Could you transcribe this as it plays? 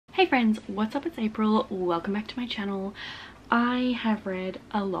Hey friends, what's up? It's April. Welcome back to my channel. I have read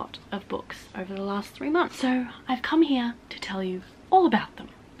a lot of books over the last 3 months, so I've come here to tell you all about them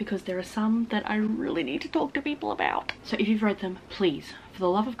because there are some that I really need to talk to people about. So if you've read them, please, for the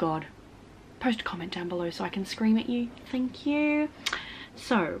love of God, post a comment down below so I can scream at you. Thank you.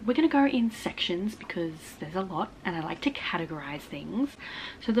 So we're going to go in sections because there's a lot and I like to categorize things.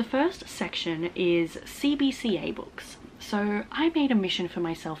 So the first section is cbca books. So I made a mission for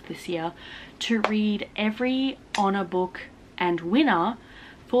myself this year to read every honour book and winner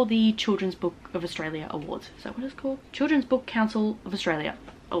for the Children's Book of Australia Awards. Is that what it's called? Children's Book Council of Australia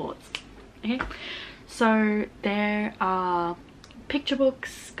Awards. Okay, so there are picture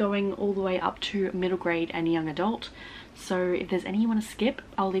books going all the way up to middle grade and young adult. So if there's any you want to skip,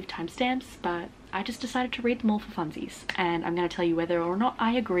 I'll leave timestamps, but I just decided to read them all for funsies, and I'm going to tell you whether or not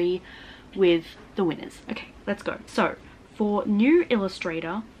I agree with the winners. Okay, let's go. So for new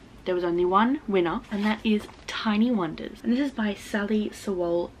illustrator, there was only one winner, and that is Tiny Wonders, and this is by Sally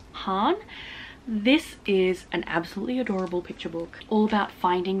Sewell Hahn. This is an absolutely adorable picture book, all about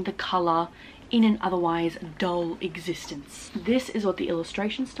finding the colour in an otherwise dull existence. This is what the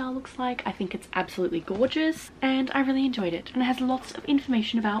illustration style looks like. I think it's absolutely gorgeous and I really enjoyed it, and it has lots of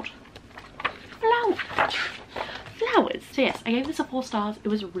information about flowers. So yes, I gave this a 4 stars. It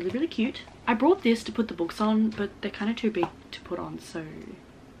was really cute. I brought this to put the books on, but they're kind of too big to put on, so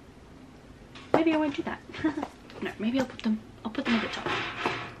maybe I won't do that. No, maybe I'll put them at the top.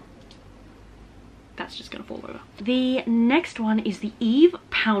 That's just gonna fall over. The next one is the Eve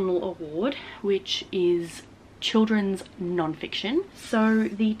Pownall Award, which is children's non-fiction. So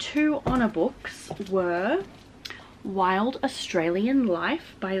the 2 honour books were Wild Australian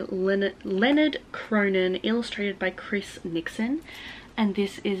Life by Leonard Cronin, illustrated by Chris Nixon, and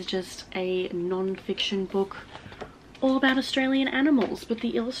this is just a non-fiction book all about Australian animals, but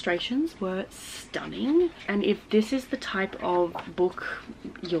the illustrations were stunning, and if this is the type of book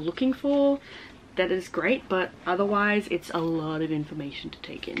you're looking for, that is great, but otherwise it's a lot of information to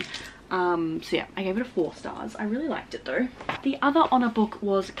take in. So yeah, I gave it a 4 stars. I really liked it though. The other honour book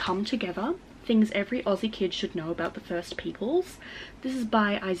was Come Together, Things Every Aussie Kid Should Know About the First Peoples. This is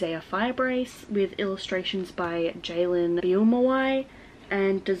by Isaiah Firebrace with illustrations by Jalen Bielmawai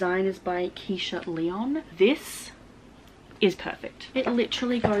and design is by Keisha Leon. This is perfect. It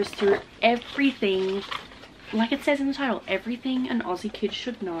literally goes through everything, like it says in the title, everything an Aussie kid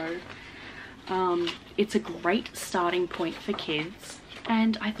should know. It's a great starting point for kids,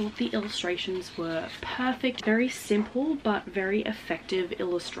 and I thought the illustrations were perfect. Very simple but very effective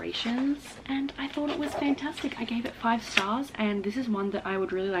illustrations, and I thought it was fantastic. I gave it 5 stars, and this is one that I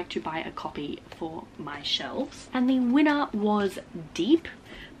would really like to buy a copy for my shelves. And the winner was Deep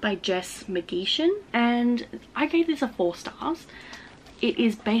by Jess McGeechan, and I gave this a 4 stars. It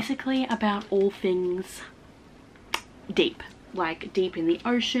is basically about all things deep. Like deep in the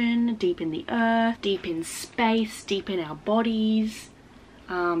ocean, deep in the earth, deep in space, deep in our bodies,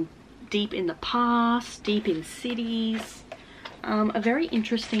 deep in the past, deep in cities. A very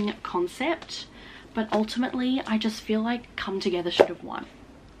interesting concept, but ultimately I just feel like Come Together should have won,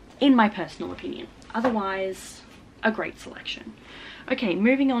 in my personal opinion. Otherwise, a great selection. Okay,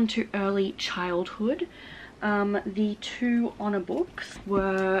 moving on to early childhood. The 2 honour books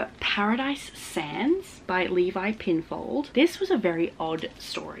were Paradise Sands by Levi Pinfold. This was a very odd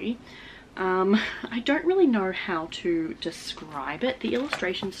story. I don't really know how to describe it. The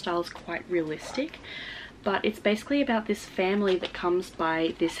illustration style is quite realistic, but it's basically about this family that comes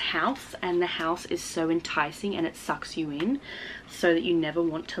by this house, and the house is so enticing and it sucks you in so that you never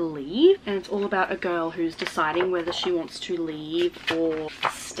want to leave. And it's all about a girl who's deciding whether she wants to leave or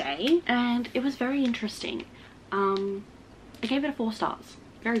stay, and it was very interesting. I gave it a 4 stars.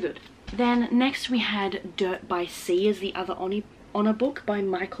 Very good. Then next we had Dirt by Sea as the other honour book by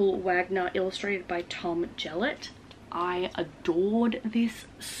Michael Wagner, illustrated by Tom Gellett. I adored this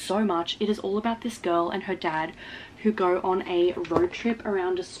so much. It is all about this girl and her dad who go on a road trip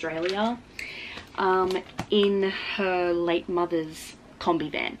around Australia in her late mother's combi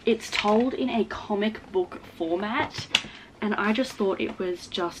van. It's told in a comic book format, and I just thought it was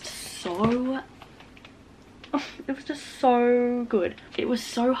just so good. It was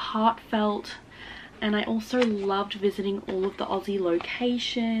so heartfelt, and I also loved visiting all of the Aussie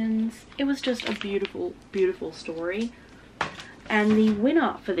locations. It was just a beautiful story. And the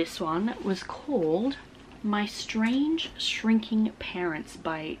winner for this one was called My Strange Shrinking Parents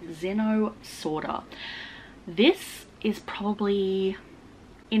by Zeno Sorda. This is probably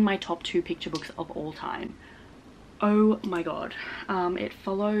in my top 2 picture books of all time. Oh my god. It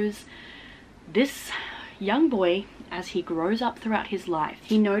follows this young boy, as he grows up throughout his life,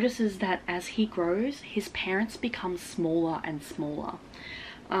 he notices that as he grows, his parents become smaller and smaller.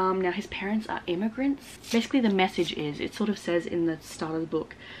 Now his parents are immigrants. Basically the message is, it sort of says in the start of the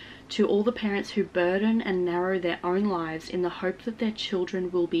book, to all the parents who burden and narrow their own lives in the hope that their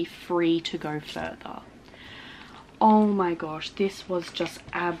children will be free to go further. Oh my gosh, this was just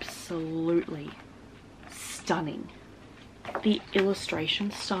absolutely stunning. The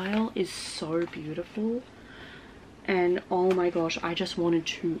illustration style is so beautiful, and oh my gosh, I just wanted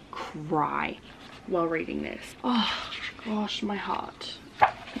to cry while reading this. Oh gosh, my heart.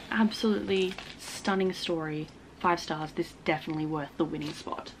 Absolutely stunning story. 5 stars. This is definitely worth the winning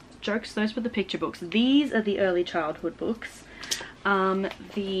spot. Jokes, those were the picture books. These are the early childhood books.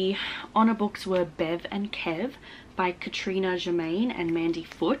 The honor books were Bev and Kev by Katrina Germain and Mandy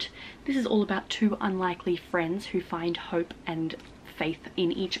Foote. This is all about 2 unlikely friends who find hope and faith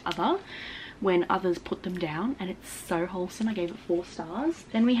in each other when others put them down, and it's so wholesome. I gave it 4 stars.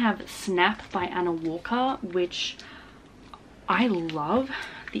 Then we have Snap by Anna Walker, which I love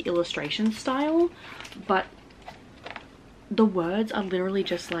the illustration style, but the words are literally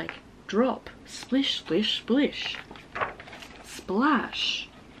just like drop, splish, splish, splish, splash.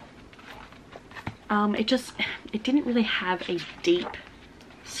 It didn't really have a deep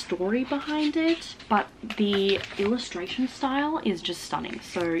story behind it, but the illustration style is just stunning.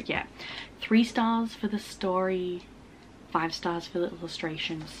 So yeah, 3 stars for the story, 5 stars for the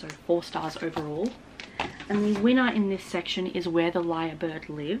illustration, so 4 stars overall. And the winner in this section is Where the Lyrebird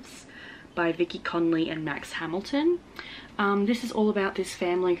Lives by Vicky Conley and Max Hamilton. This is all about this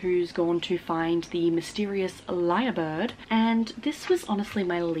family who's gone to find the mysterious lyrebird, and this was honestly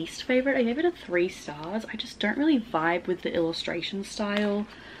my least favorite. I gave it a 3 stars. I just don't really vibe with the illustration style,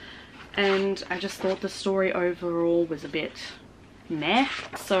 and I just thought the story overall was a bit meh,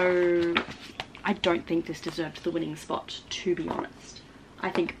 so I don't think this deserved the winning spot, to be honest. I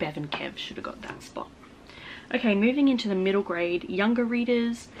think Bev and Kev should have got that spot. Okay, moving into the middle grade younger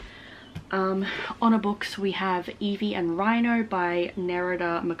readers. Honor books, we have Evie and Rhino by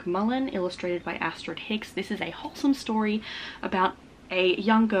Nerida McMullen, illustrated by Astrid Hicks. This is a wholesome story about a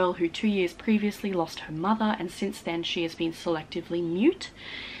young girl who 2 years previously lost her mother, and since then she has been selectively mute,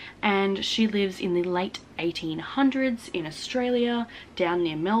 and she lives in the late 1800s in Australia, down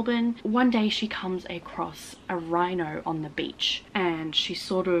near Melbourne. One day she comes across a rhino on the beach, and she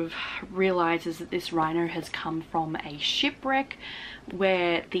sort of realizes that this rhino has come from a shipwreck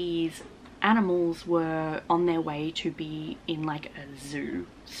where these animals were on their way to be in like a zoo,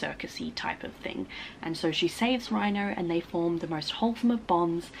 circusy type of thing. And so she saves Rhino, and they form the most wholesome of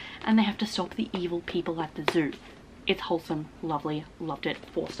bonds, and they have to stop the evil people at the zoo. It's wholesome, lovely, loved it,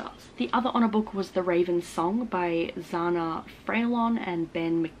 4 stars. The other honor book was The Raven's Song by Zana Fraylon and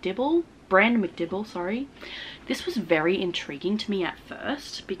Brand McDibble, sorry. This was very intriguing to me at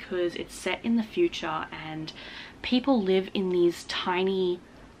first because it's set in the future and people live in these tiny,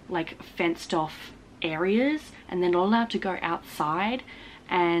 like, fenced off areas, and they're not allowed to go outside,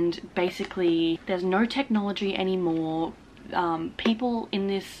 and basically there's no technology anymore. People in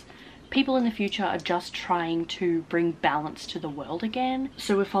the future are just trying to bring balance to the world again.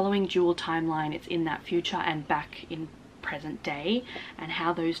 So we're following dual timeline. It's in that future and back in present day, and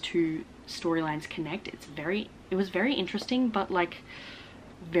how those 2 storylines connect. It was very interesting, but like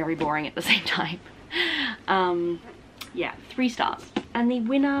very boring at the same time. Yeah, 3 stars. And the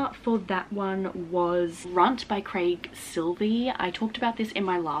winner for that one was Runt by Craig Silvey. I talked about this in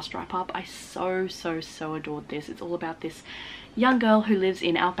my last wrap up. I so adored this. It's all about this young girl who lives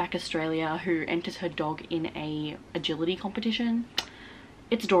in outback Australia who enters her dog in a agility competition.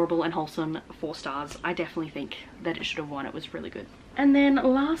 It's adorable and wholesome, 4 stars. I definitely think that it should have won. It was really good. And then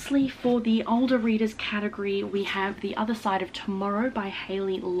lastly, for the older readers category, we have The Other Side of Tomorrow by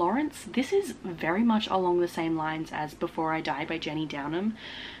Hayley Lawrence. This is very much along the same lines as Before I Die by Jenny Downham.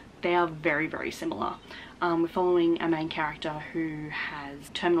 They are very similar. We're following a main character who has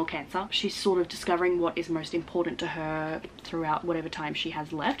terminal cancer. She's sort of discovering what is most important to her throughout whatever time she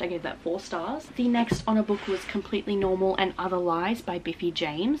has left. I gave that 4 stars. The next honor book was Completely Normal and Other Lies by Biffy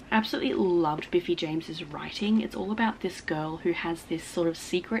James. Absolutely loved Biffy James's writing. It's all about this girl who has this sort of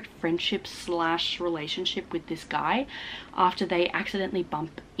secret friendship / relationship with this guy after they accidentally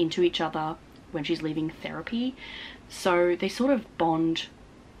bump into each other when she's leaving therapy. So they sort of bond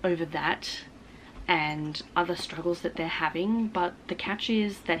over that and other struggles that they're having, but the catch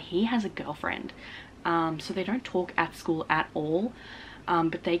is that he has a girlfriend, so they don't talk at school at all,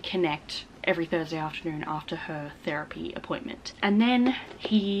 but they connect every Thursday afternoon after her therapy appointment, and then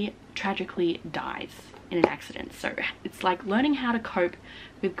he tragically dies in an accident. So it's like learning how to cope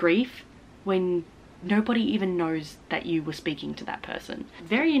with grief when nobody even knows that you were speaking to that person.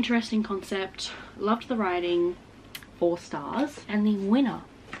 Very interesting concept, loved the writing, 4 stars. And the winner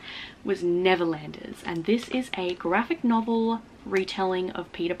was Neverlanders, and this is a graphic novel retelling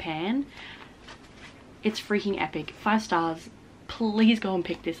of Peter Pan. It's freaking epic, 5 stars. Please go and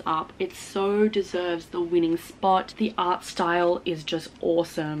pick this up. It so deserves the winning spot. The art style is just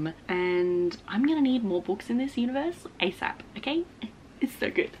awesome, and I'm gonna need more books in this universe ASAP, okay? It's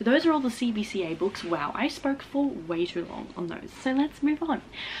so good. Those are all the cbca books. Wow, I spoke for way too long on those, so let's move on.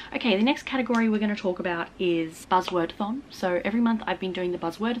 Okay, the next category we're going to talk about is buzzwordathon. So every month I've been doing the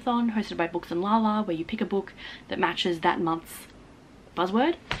buzzwordathon hosted by Books and Lala, where you pick a book that matches that month's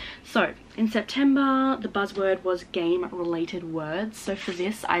buzzword. So in September the buzzword was game related words. So for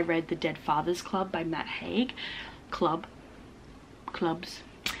this I read The Dead Fathers Club by Matt Haig. Clubs.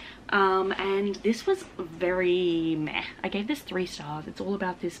 And this was very meh. I gave this 3 stars. It's all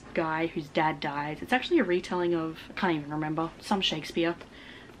about this guy whose dad dies. It's actually a retelling of, I can't even remember, some Shakespeare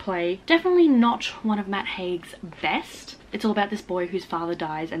play. Definitely not one of Matt Haig's best. It's all about this boy whose father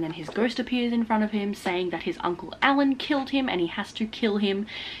dies, and then his ghost appears in front of him saying that his uncle Alan killed him and he has to kill him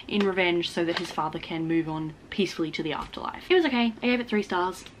in revenge so that his father can move on peacefully to the afterlife. It was okay. I gave it 3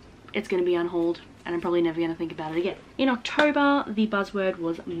 stars. It's going to be on hold, and I'm probably never going to think about it again. In October, the buzzword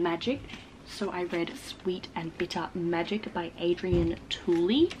was magic. So I read Sweet and Bitter Magic by Adrian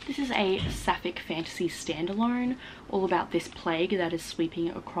Tooley. This is a sapphic fantasy standalone, all about this plague that is sweeping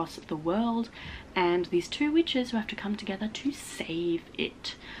across the world, and these 2 witches who have to come together to save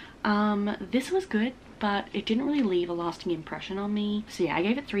it. This was good, but it didn't really leave a lasting impression on me. So yeah, I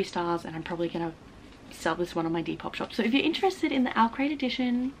gave it 3 stars, and I'm probably going to sell this one on my Depop shop. So if you're interested in the Alcrate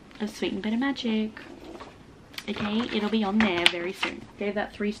edition of Sweet and Bitter Magic, okay, it'll be on there very soon. Gave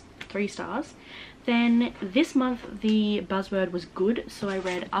that 3 stars. Then this month the buzzword was good, so I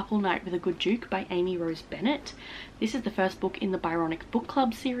read Up All Night with a Good Duke by Amy Rose Bennett. This is the first book in the Byronic Book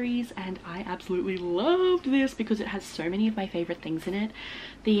Club series, and I absolutely loved this because it has so many of my favorite things in it.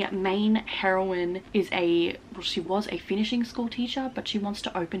 The main heroine is she was a finishing school teacher, but she wants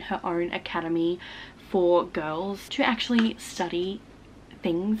to open her own academy for girls to actually study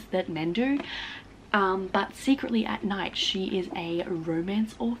things that men do. But secretly at night she is a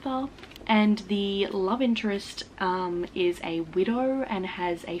romance author, and the love interest is a widow and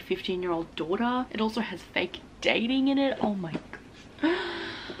has a 15-year-old daughter. It also has fake dating in it. Oh my god.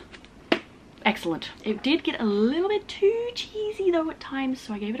 Excellent. It did get a little bit too cheesy though at times,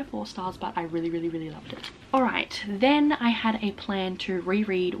 so I gave it a 4 stars, but I really loved it. Alright, then I had a plan to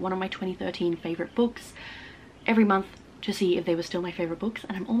reread one of my 2013 favourite books every month to see if they were still my favorite books,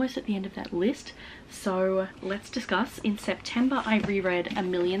 and I'm almost at the end of that list, so let's discuss. In September I reread A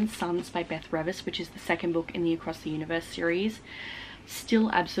Million Suns by Beth Revis, which is the 2nd book in the Across the Universe series.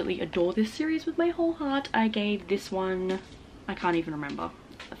 Still absolutely adore this series with my whole heart. I gave this one, I can't even remember,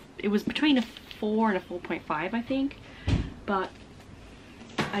 it was between a 4 and a 4.5 I think, but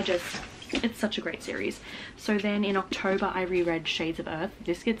it's such a great series. So then in October I reread Shades of Earth.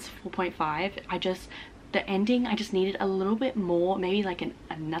 This gets 4.5. The ending, I just needed a little bit more, maybe like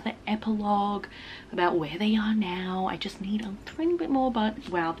another epilogue about where they are now. I just need a tiny bit more, but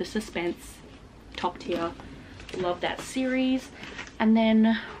wow, the suspense, top tier. Love that series. And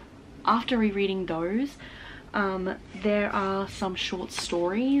then after rereading those, there are some short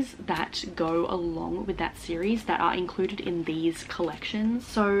stories that go along with that series that are included in these collections.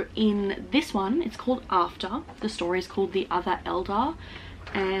 So in this one, it's called After. The story is called The Other Elder,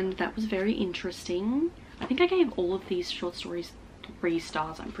 and that was very interesting. I think I gave all of these short stories 3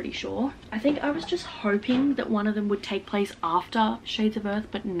 stars, I'm pretty sure. I think I was just hoping that one of them would take place after Shades of Earth,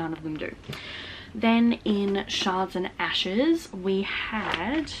 but none of them do. Then in Shards and Ashes we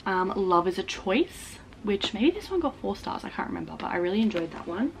had Love is a Choice, which maybe this one got 4 stars, I can't remember, but I really enjoyed that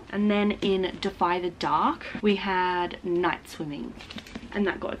one. And then in Defy the Dark we had Night Swimming, and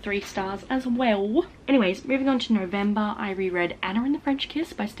that got 3 stars as well. Anyways, moving on to November, I reread Anna and the French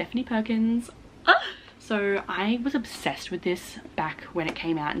Kiss by Stephanie Perkins. So I was obsessed with this back when it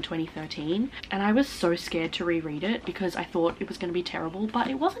came out in 2013, and I was so scared to reread it because I thought it was going to be terrible, but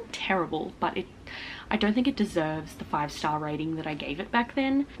it wasn't terrible, but I don't think it deserves the 5-star rating that I gave it back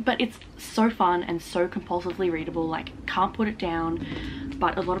then. But it's so fun and so compulsively readable, like can't put it down.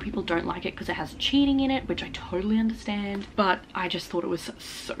 But a lot of people don't like it because it has cheating in it, which I totally understand, but I just thought it was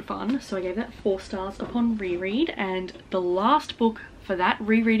so fun, so I gave that 4 stars upon reread. And the last book for that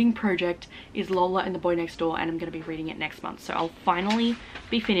rereading project is Lola and the Boy Next Door, and I'm going to be reading it next month, so I'll finally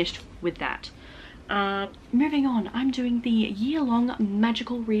be finished with that. Moving on, I'm doing the year-long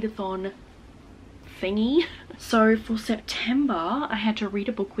magical readathon thingy. So for September, I had to read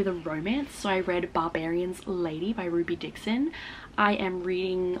a book with a romance. So I read Barbarian's Lady by Ruby Dixon. I am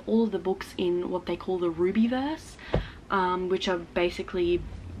reading all of the books in what they call the rubyverse, which are basically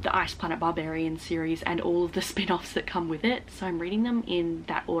the Ice Planet Barbarian series and all of the spin-offs that come with it. So I'm reading them in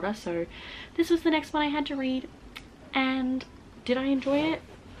that order. So this was the next one I had to read. And did I enjoy it?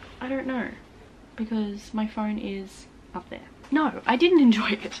 I don't know, because my phone is up there. No, I didn't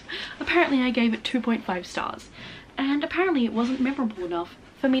enjoy it. Apparently I gave it 2.5 stars. And apparently it wasn't memorable enough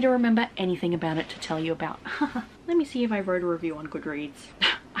for me to remember anything about it to tell you about. Let me see if I wrote a review on Goodreads.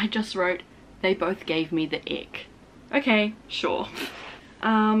 I just wrote, they both gave me the ick. Okay, sure.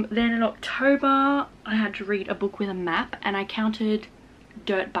 Then in October, I had to read a book with a map, and I counted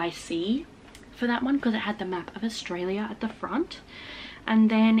Dirt by Sea for that one because it had the map of Australia at the front.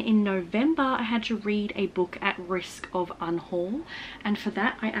 And then in November, I had to read a book at risk of unhaul, and for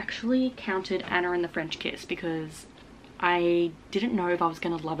that I actually counted Anna and the French Kiss because I didn't know if I was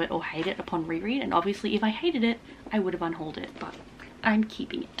going to love it or hate it upon reread, and obviously if I hated it I would have unhauled it, but I'm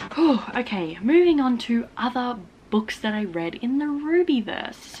keeping it. Oh, okay, moving on to other books that I read in the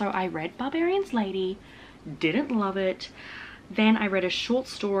Rubyverse. So I read Barbarian's Lady, didn't love it. Then I read a short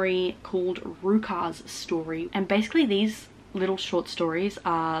story called Ruka's Story, and basically these little short stories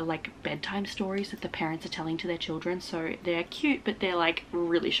are like bedtime stories that the parents are telling to their children, so they're cute but they're like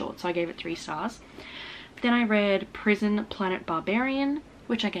really short, so I gave it 3 stars. Then I read Prison Planet Barbarian,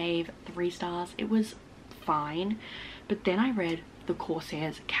 which I gave 3 stars. It was fine. But then I read The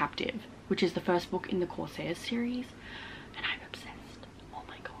Corsair's Captive, which is the first book in the Corsairs series, and I'm obsessed. Oh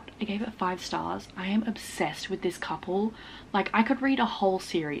my god, I gave it 5 stars. I am obsessed with this couple. Like, I could read a whole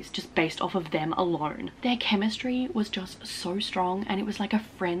series just based off of them alone. Their chemistry was just so strong, and it was like a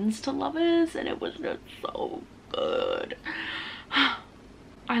friends to lovers, and it was just so good.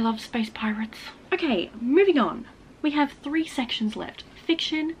 I love space pirates. Okay, moving on. We have 3 sections left: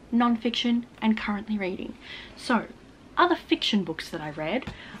 fiction, non-fiction, and currently reading. So other fiction books that I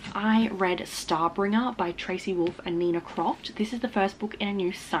read Starbringer by Tracy Wolff and Nina Croft. This is the first book in a new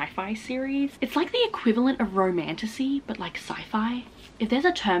sci-fi series. It's like the equivalent of romantasy, but like sci-fi. If there's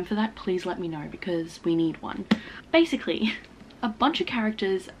a term for that, please let me know because we need one. Basically, a bunch of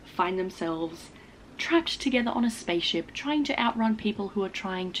characters find themselves trapped together on a spaceship trying to outrun people who are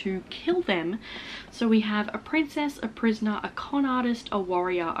trying to kill them. So we have a princess, a prisoner, a con artist, a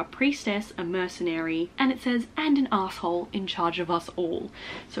warrior, a priestess, a mercenary, and it says, and an asshole in charge of us all.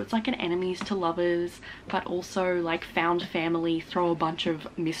 So it's like an enemies to lovers, but also like found family, throw a bunch of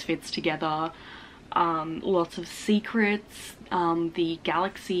misfits together. Lots of secrets. The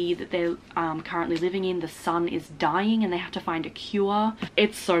galaxy that they're currently living in, the sun is dying and they have to find a cure.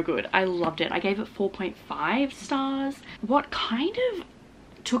 It's so good. I loved it. I gave it 4.5 stars. What kind of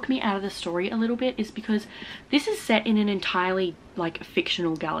took me out of the story a little bit is because this is set in an entirely like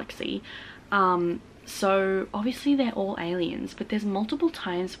fictional galaxy. So obviously they're all aliens, but there's multiple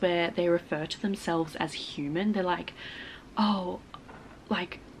times where they refer to themselves as human. They're like, oh,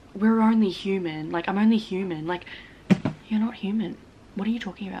 like, we're only human, like I'm only human. Like, you're not human. What are you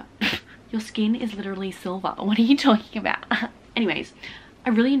talking about? Your skin is literally silver. What are you talking about? Anyways, I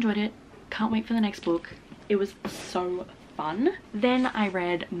really enjoyed it. Can't wait for the next book. It was so fun. Then I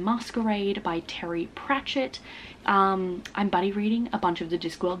read Masquerade by Terry Pratchett. I'm buddy reading a bunch of the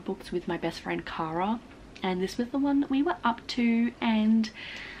Discworld books with my best friend Cara, and this was the one that we were up to, and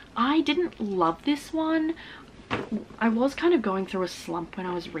I didn't love this one. I was kind of going through a slump when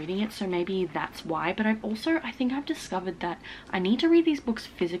I was reading it, so maybe that's why, but I think I've discovered that I need to read these books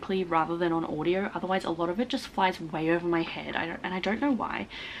physically rather than on audio, otherwise a lot of it just flies way over my head, and I don't know why.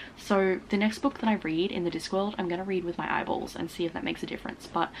 So the next book that I read in the Discworld, I'm going to read with my eyeballs and see if that makes a difference,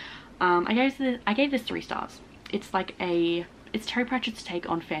 but I gave this 3 stars. It's like it's Terry Pratchett's take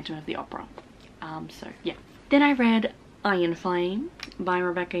on Phantom of the Opera. So yeah. Then I read Iron Flame by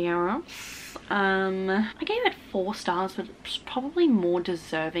Rebecca Yarros. I gave it 4 stars, but it's probably more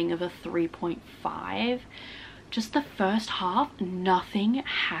deserving of a 3.5. Just the first half, nothing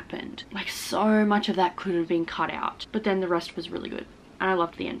happened. Like, so much of that could have been cut out, but then the rest was really good, and I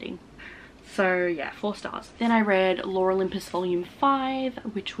loved the ending. So yeah, 4 stars. Then I read Lore Olympus Volume 5,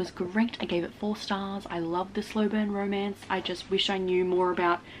 which was great. I gave it 4 stars. I loved the slow burn romance. I just wish I knew more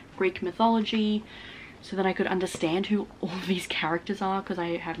about Greek mythology so that I could understand who all of these characters are, because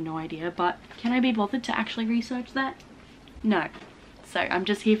I have no idea. But can I be bothered to actually research that? No. So I'm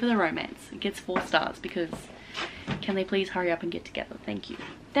just here for the romance. It gets 4 stars because can they please hurry up and get together? Thank you.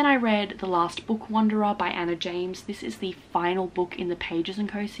 Then I read The Last Book Wanderer by Anna James. This is the final book in the Pages &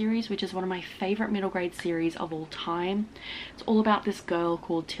 Co series, which is one of my favourite middle grade series of all time. It's all about this girl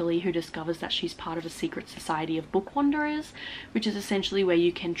called Tilly who discovers that she's part of a secret society of book wanderers, which is essentially where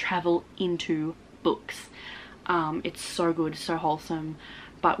you can travel into books. It's so good, so wholesome.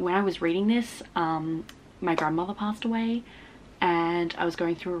 But when I was reading this, my grandmother passed away and I was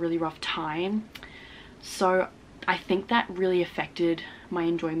going through a really rough time. So I think that really affected my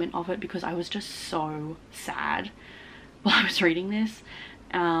enjoyment of it because I was just so sad while I was reading this,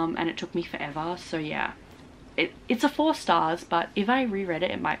 and it took me forever. So yeah, it's a 4 stars, but if I reread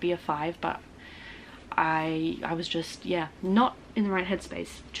it, it might be a 5, but I was just, yeah, not in the right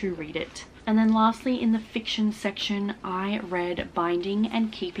headspace to read it. And then lastly, in the fiction section, I read Binding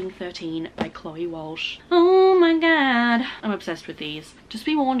and Keeping 13 by Chloe Walsh. Oh my god, I'm obsessed with these. Just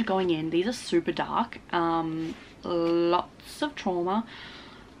be warned going in, these are super dark. Lots of trauma,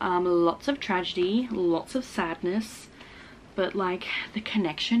 lots of tragedy, lots of sadness, but like the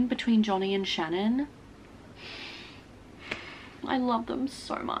connection between Johnny and Shannon, I love them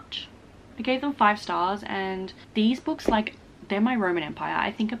so much. I gave them 5 stars, and these books, like, they're my Roman Empire.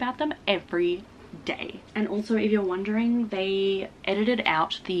 I think about them every day. And also, if you're wondering, they edited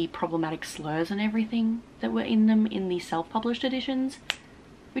out the problematic slurs and everything that were in them in the self-published editions,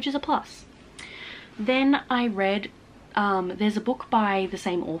 which is a plus. Then I read, there's a book by the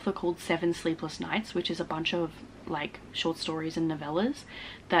same author called 7 Sleepless Nights, which is a bunch of like short stories and novellas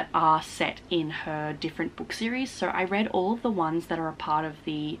that are set in her different book series. So I read all of the ones that are a part of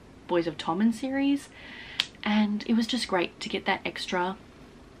the Boys of Tommen series, and it was just great to get that extra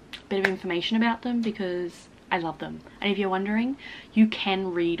bit of information about them because I love them. And if you're wondering, you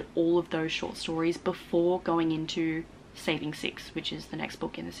can read all of those short stories before going into Saving Six, which is the next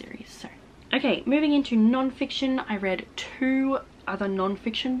book in the series. So okay, moving into non-fiction, I read 2 other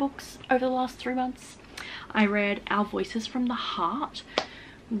non-fiction books over the last 3 months. I read Our Voices from the Heart,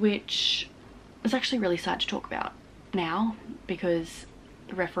 which is actually really sad to talk about now because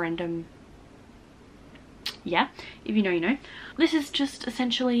the referendum, yeah, if you know, you know. This is just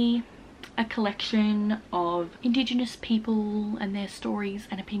essentially a collection of Indigenous people and their stories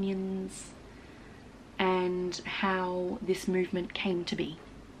and opinions and how this movement came to be.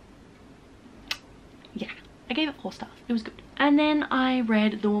 Yeah, I gave it 4 stars. It was good. And then I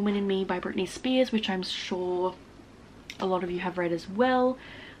read The Woman in Me by Britney Spears, which I'm sure a lot of you have read as well.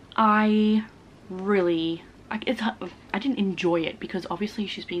 I didn't enjoy it because obviously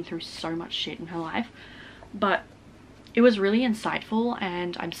she's been through so much shit in her life, but it was really insightful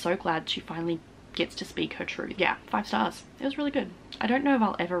and I'm so glad she finally gets to speak her truth. Yeah, 5 stars. It was really good. I don't know if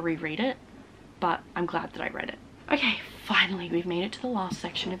I'll ever reread it, but I'm glad that I read it. Okay, finally we've made it to the last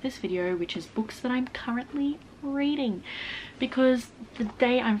section of this video, which is books that I'm currently reading, because the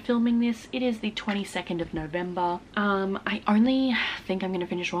day I'm filming this, it is the 22nd of November. I only think I'm going to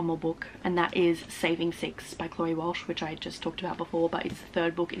finish 1 more book, and that is Saving Six by Chloe Walsh, which I just talked about before, but it's the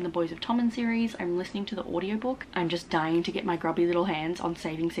 3rd book in the Boys of Tommen series. I'm listening to the audiobook. I'm just dying to get my grubby little hands on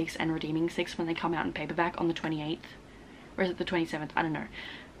Saving Six and Redeeming Six when they come out in paperback on the 28th, or is it the 27th? I don't know.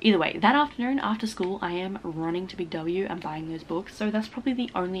 Either way, that afternoon after school I am running to Big W and buying those books, so that's probably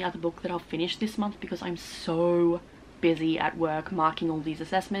the only other book that I'll finish this month because I'm so busy at work marking all these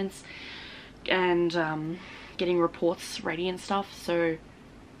assessments and getting reports ready and stuff. So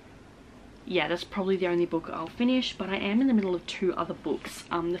yeah, that's probably the only book I'll finish, but I am in the middle of 2 other books.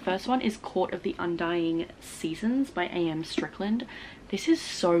 The first one is Court of the Undying Seasons by A.M. Strickland. This is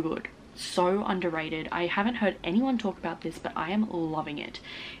so good. So underrated. I haven't heard anyone talk about this, but I am loving it.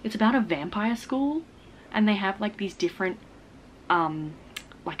 It's about a vampire school and they have like these different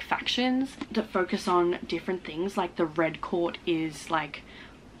like factions that focus on different things. Like the Red Court is like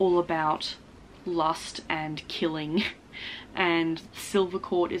all about lust and killing and Silver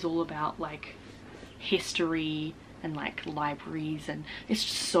Court is all about like history and like libraries, and it's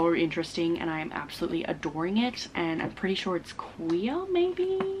just so interesting and I am absolutely adoring it, and I'm pretty sure it's queer,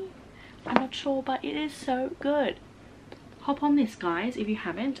 maybe? I'm not sure, but it is so good. Hop on this, guys, if you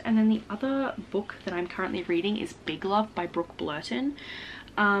haven't. And then the other book that I'm currently reading is Big Love by Brooke Blurton.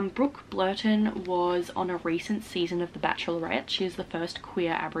 Brooke Blurton was on a recent season of The Bachelorette. She is the first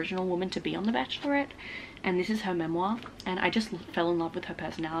queer Aboriginal woman to be on The Bachelorette, and this is her memoir, and I just fell in love with her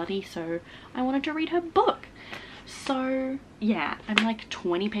personality, so I wanted to read her book. So yeah, I'm like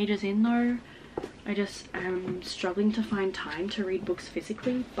 20 pages in though. I just am struggling to find time to read books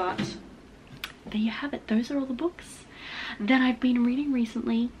physically, but there you have it. Those are all the books that I've been reading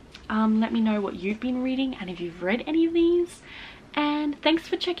recently. Let me know what you've been reading and if you've read any of these, and thanks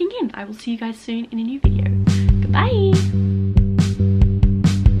for checking in. I will see you guys soon in a new video.